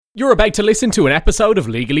You're about to listen to an episode of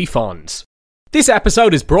Legally Fond. This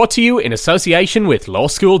episode is brought to you in association with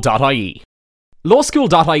lawschool.ie.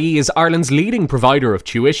 Lawschool.ie is Ireland's leading provider of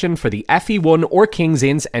tuition for the FE1 or King's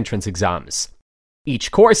Inns entrance exams.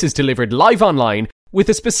 Each course is delivered live online with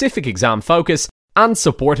a specific exam focus and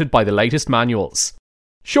supported by the latest manuals.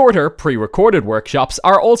 Shorter, pre-recorded workshops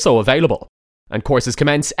are also available, and courses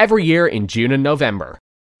commence every year in June and November.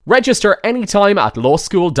 Register anytime at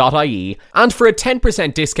lawschool.ie, and for a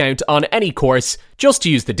 10% discount on any course, just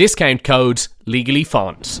use the discount code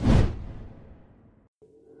LegallyFond.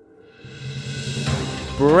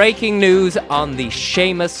 Breaking news on the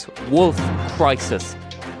Seamus Wolf crisis.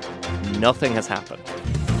 Nothing has happened.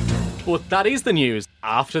 But that is the news.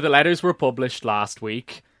 After the letters were published last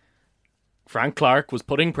week, Frank Clark was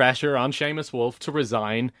putting pressure on Seamus Wolf to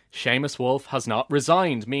resign. Seamus Wolf has not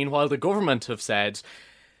resigned. Meanwhile, the government have said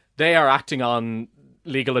they are acting on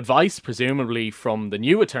legal advice, presumably from the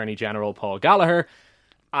new Attorney General, Paul Gallagher,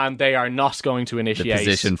 and they are not going to initiate... The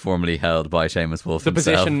position formerly held by Seamus Wolf himself. The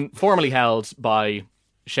position formerly held by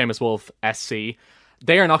Seamus Wolf SC.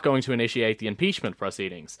 They are not going to initiate the impeachment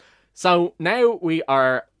proceedings. So now we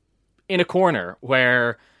are in a corner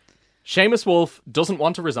where Seamus Wolf doesn't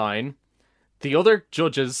want to resign. The other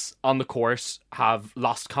judges on the court have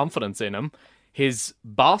lost confidence in him. His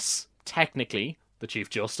boss, technically, the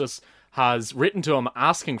Chief Justice, has written to him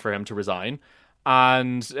asking for him to resign,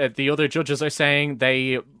 and the other judges are saying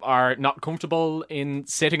they are not comfortable in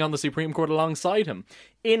sitting on the Supreme Court alongside him.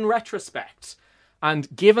 In retrospect,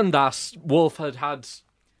 and given that Wolf had had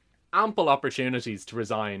ample opportunities to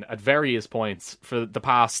resign at various points for the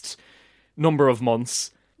past number of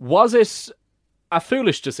months, was it a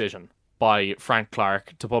foolish decision by Frank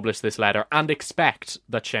Clark to publish this letter and expect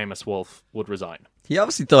that Seamus Wolf would resign? He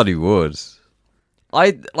obviously thought he would.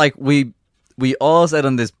 We all said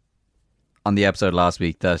on the episode last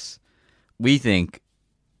week that we think,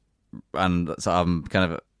 and so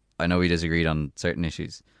I know we disagreed on certain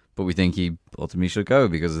issues, but we think he ultimately should go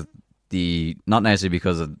because of not necessarily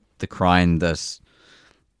because of the crime that,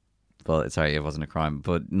 well, sorry, it wasn't a crime,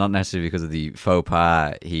 but not necessarily because of the faux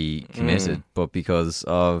pas he committed, but because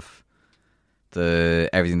of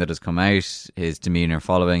everything that has come out, his demeanour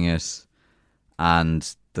following it,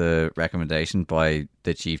 and the recommendation by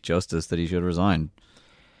the Chief Justice that he should resign.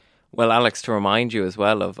 Well, Alex, to remind you as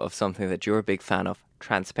well of something that you're a big fan of,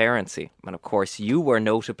 transparency. And of course, you were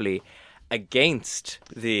notably against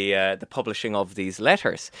the publishing of these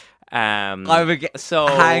letters. So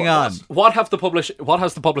hang on. What has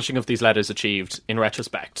the publishing of these letters achieved in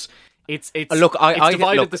retrospect? It's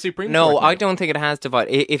divided the Supreme Court. No, I don't think it has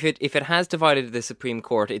divided. If it has divided the Supreme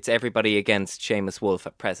Court, it's everybody against Seamus Wolf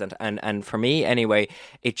at present. And for me, anyway,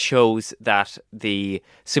 it shows that the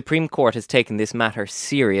Supreme Court has taken this matter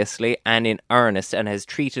seriously and in earnest and has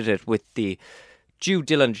treated it with the due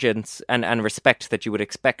diligence and respect that you would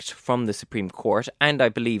expect from the Supreme Court. And I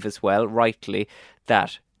believe as well, rightly,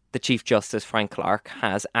 that the Chief Justice, Frank Clark,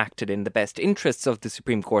 has acted in the best interests of the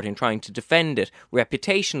Supreme Court in trying to defend it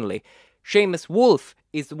reputationally. Seamus Wolf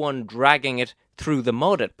is the one dragging it through the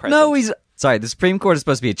mud at present. No, the Supreme Court is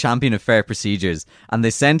supposed to be a champion of fair procedures, and they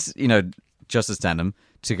sent, Justice Denham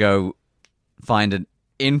to go find an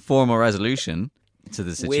informal resolution to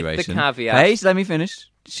the situation. With the caveat... Hey, let me finish.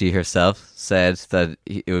 She herself said that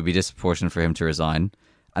it would be disproportionate for him to resign,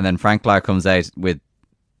 and then Frank Clark comes out with,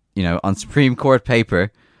 on Supreme Court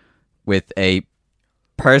paper, with a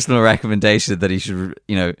personal recommendation that he should,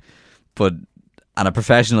 put, and a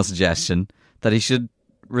professional suggestion that he should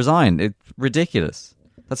resign. It's ridiculous.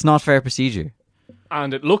 That's not fair procedure.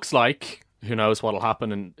 And it looks like, who knows what'll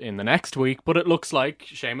happen in the next week, but it looks like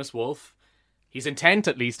Seamus Wolf, he's intent,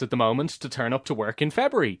 at least at the moment, to turn up to work in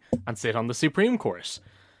February and sit on the Supreme Court.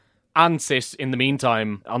 And sit, in the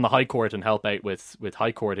meantime, on the High Court and help out with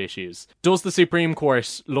High Court issues. Does the Supreme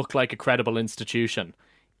Court look like a credible institution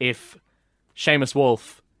if Seamus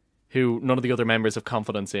Wolf, who none of the other members have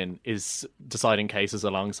confidence in, is deciding cases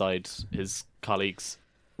alongside his colleagues?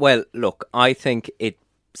 Well, look, I think it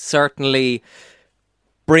certainly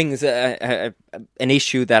brings an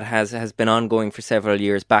issue that has been ongoing for several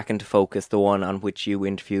years back into focus, the one on which you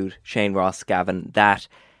interviewed Shane Ross Gavin, that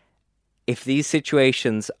if these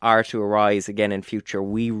situations are to arise again in future,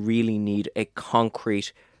 we really need a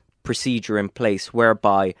concrete procedure in place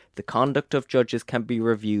whereby the conduct of judges can be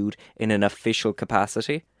reviewed in an official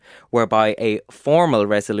capacity, whereby a formal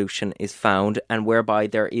resolution is found, and whereby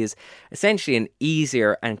there is essentially an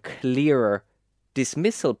easier and clearer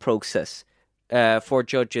dismissal process for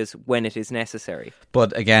judges when it is necessary.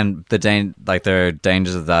 But again, there are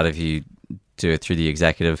dangers of that if you do it through the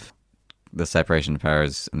executive the separation of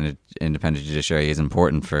powers and the independent judiciary is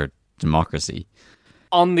important for democracy.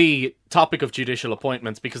 On the topic of judicial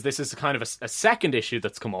appointments, because this is kind of a second issue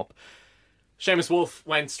that's come up, Seamus Wolfe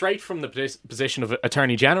went straight from the position of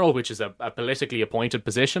Attorney General, which is a politically appointed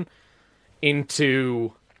position,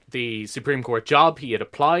 into the Supreme Court job. He had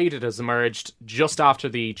applied. It has emerged just after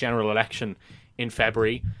the general election in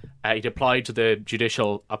February. He'd applied to the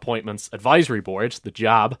Judicial Appointments Advisory Board, the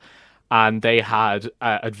JAB, and they had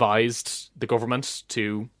advised the government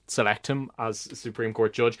to select him as a Supreme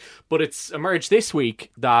Court judge. But it's emerged this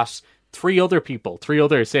week that three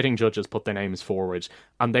other sitting judges put their names forward,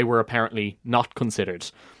 and they were apparently not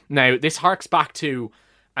considered. Now, this harks back to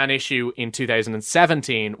an issue in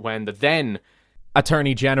 2017 when the then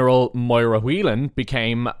Attorney General Moira Whelan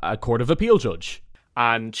became a Court of Appeal judge.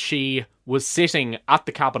 And she was sitting at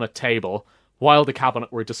the Cabinet table while the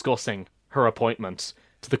Cabinet were discussing her appointment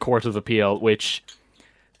to the Court of Appeal, which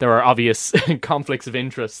there are obvious conflicts of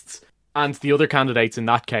interests. And the other candidates in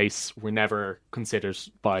that case were never considered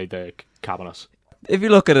by the Cabinet. If you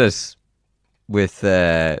look at it with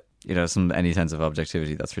any sense of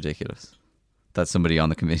objectivity, that's ridiculous. That somebody on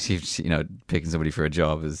the committee, picking somebody for a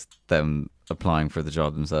job is them applying for the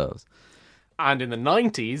job themselves. And in the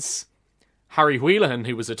 90s, Harry Whelan,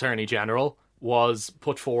 who was Attorney General, was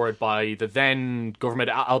put forward by the then government.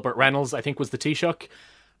 Albert Reynolds, I think, was the Taoiseach.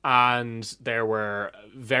 And there were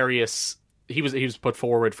various... He was put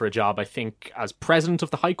forward for a job, I think, as President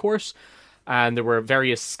of the High Court. And there were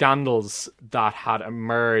various scandals that had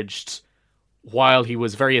emerged while he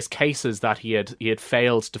was... various cases that he had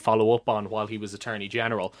failed to follow up on while he was Attorney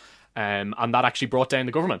General. And that actually brought down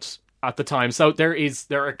the government at the time. So there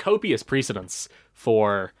are copious precedents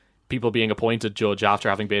for people being appointed judge after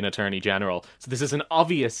having been Attorney General. So this is an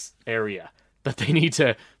obvious area that they need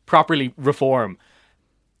to properly reform.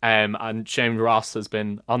 And Shane Ross has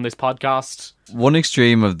been on this podcast. One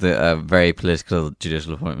extreme of the very political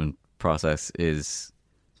judicial appointment process is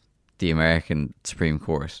the American Supreme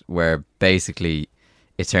Court, where basically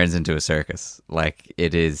it turns into a circus. Like,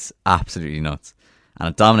 it is absolutely nuts. And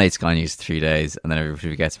it dominates Sky News 3 days, and then everybody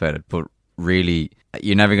forgets about it. But really,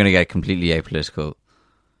 you're never going to get completely apolitical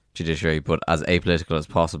judiciary, but as apolitical as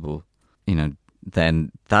possible,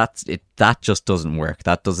 then that just doesn't work.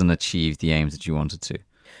 That doesn't achieve the aims that you want it to.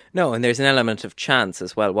 No, and there's an element of chance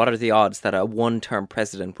as well. What are the odds that a one-term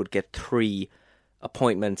president would get 3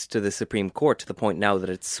 appointments to the Supreme Court, to the point now that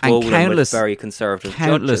it's swollen with very conservative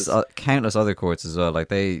judges? Countless other courts as well. Like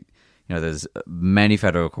there's many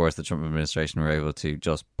federal courts the Trump administration were able to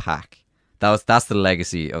just pack. That's the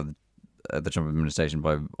legacy of the Trump administration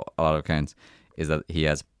by a lot of accounts, is that he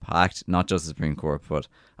has packed not just the Supreme Court but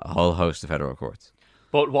a whole host of federal courts.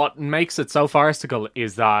 But what makes it so farcical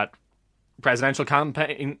is that presidential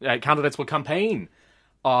candidates will campaign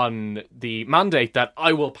on the mandate that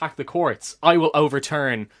I will pack the courts, I will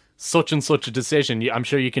overturn such and such a decision. I'm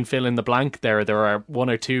sure you can fill in the blank there. There are one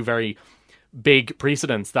or two very big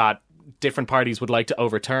precedents that different parties would like to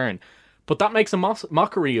overturn. But that makes a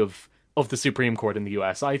mockery of the Supreme Court in the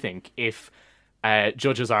US, I think, if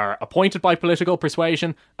judges are appointed by political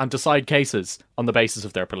persuasion and decide cases on the basis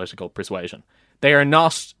of their political persuasion. They are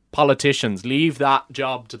not politicians. Leave that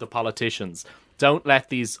job to the politicians. Don't let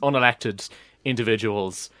these unelected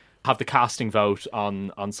individuals have the casting vote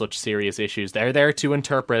on such serious issues. They're there to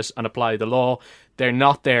interpret and apply the law. They're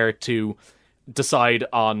not there to decide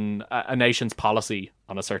on a nation's policy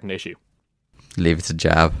on a certain issue. Leave it to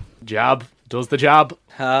JAB. JAB does the job.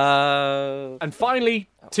 And And finally,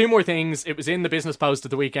 2 more things. It was in the Business Post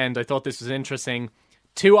at the weekend. I thought this was interesting.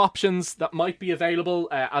 2 options that might be available,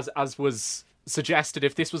 as was suggested.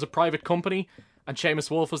 If this was a private company and Seamus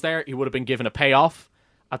Wolfe was there, he would have been given a payoff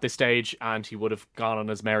at this stage and he would have gone on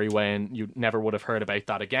his merry way and you never would have heard about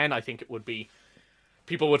that again. I think it would be...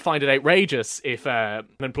 people would find it outrageous if an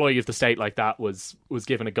employee of the state like that was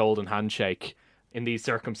given a golden handshake in these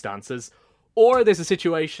circumstances. Or there's a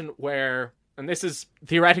situation where, and this is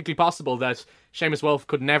theoretically possible, that Seamus Wolfe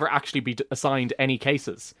could never actually be assigned any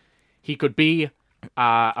cases. He could be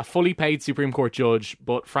a fully paid Supreme Court judge,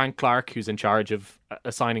 but Frank Clark, who's in charge of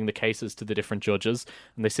assigning the cases to the different judges,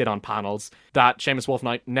 and they sit on panels, that Seamus Wolfe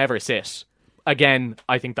might never sit. Again,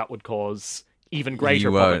 I think that would cause even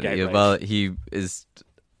greater public outrage. Well, he is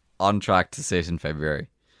on track to sit in February.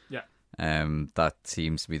 Yeah. That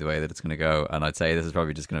seems to be the way that it's going to go, and I'd say this is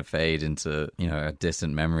probably just going to fade into a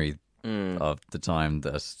distant memory of the time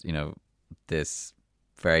that this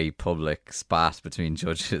very public spat between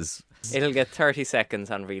judges. it'll get 30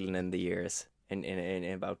 seconds on Reeling in the Years in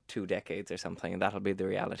about 2 decades or something, and that'll be the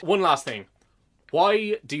reality. One last thing.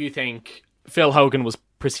 Why do you think Phil Hogan was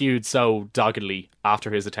pursued so doggedly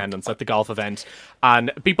after his attendance at the golf event,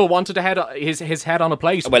 and people wanted to his head on a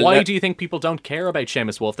plate. Well, Why do you think people don't care about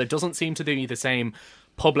Seamus Wolf? There doesn't seem to be the same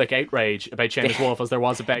public outrage about Seamus Wolf as there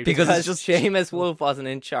was about because Seamus Wolf wasn't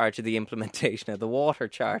in charge of the implementation of the water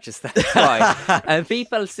charges. That's why. And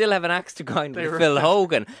people still have an axe to grind with Phil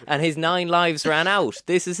Hogan, and his 9 lives ran out.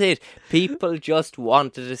 This is it. People just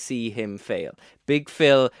wanted to see him fail. Big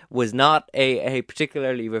Phil was not a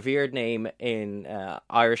particularly revered name in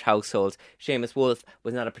Irish households. Seamus Wolf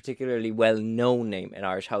was not a particularly well-known name in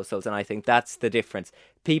Irish households, and I think that's the difference.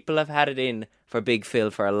 People have had it in for Big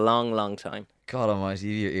Phil for a long, long time. God almighty,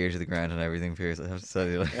 you have your ear to the ground and everything, Piers, I have to tell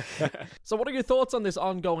you. So what are your thoughts on this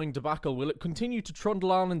ongoing debacle? Will it continue to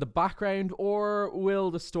trundle on in the background, or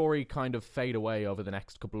will the story kind of fade away over the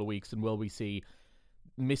next couple of weeks, and will we see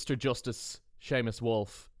Mr. Justice Seamus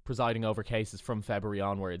Wolf presiding over cases from February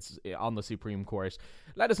onwards on the Supreme Court?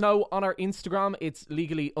 Let us know on our Instagram. It's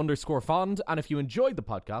legally_fond. And if you enjoyed the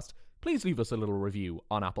podcast, please leave us a little review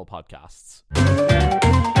on Apple Podcasts.